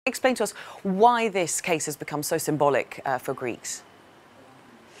Explain to us why this case has become so symbolic for Greeks.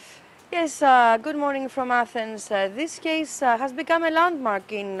 Yes, good morning from Athens. This case has become a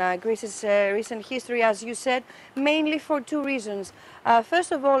landmark in Greece's recent history, as you said, mainly for two reasons.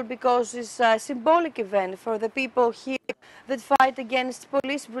 First of all, because it's a symbolic event for the people here that fight against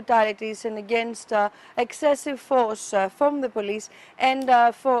police brutalities and against excessive force from the police. And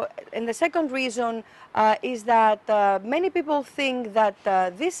the second reason is that many people think that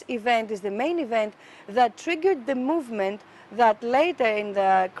this event is the main event that triggered the movement that later in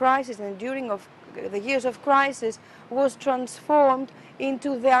the crisis and during the years of crisis was transformed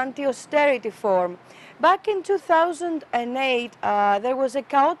into the anti-austerity form. Back in 2008, there was a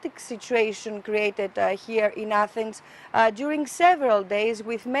chaotic situation created here in Athens during several days,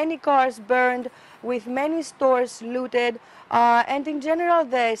 with many cars burned, with many stores looted, and in general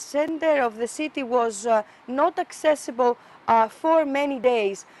the center of the city was not accessible for many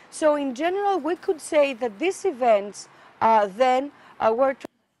days. So in general we could say that these events then were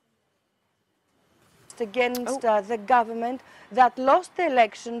against the government that lost the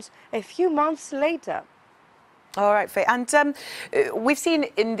elections a few months later. All right, Faye. And we've seen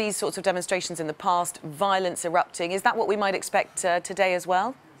in these sorts of demonstrations in the past violence erupting. Is that what we might expect today as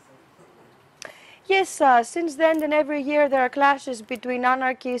well? Yes, since then and every year there are clashes between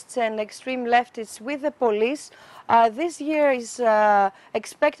anarchists and extreme leftists with the police. This year is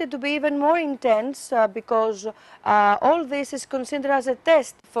expected to be even more intense because all this is considered as a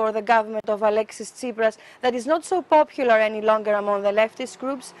test for the government of Alexis Tsipras that is not so popular any longer among the leftist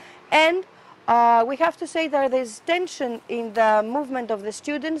groups. And we have to say that there's tension in the movement of the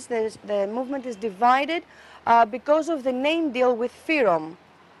students. The movement is divided because of the name deal with FYROM.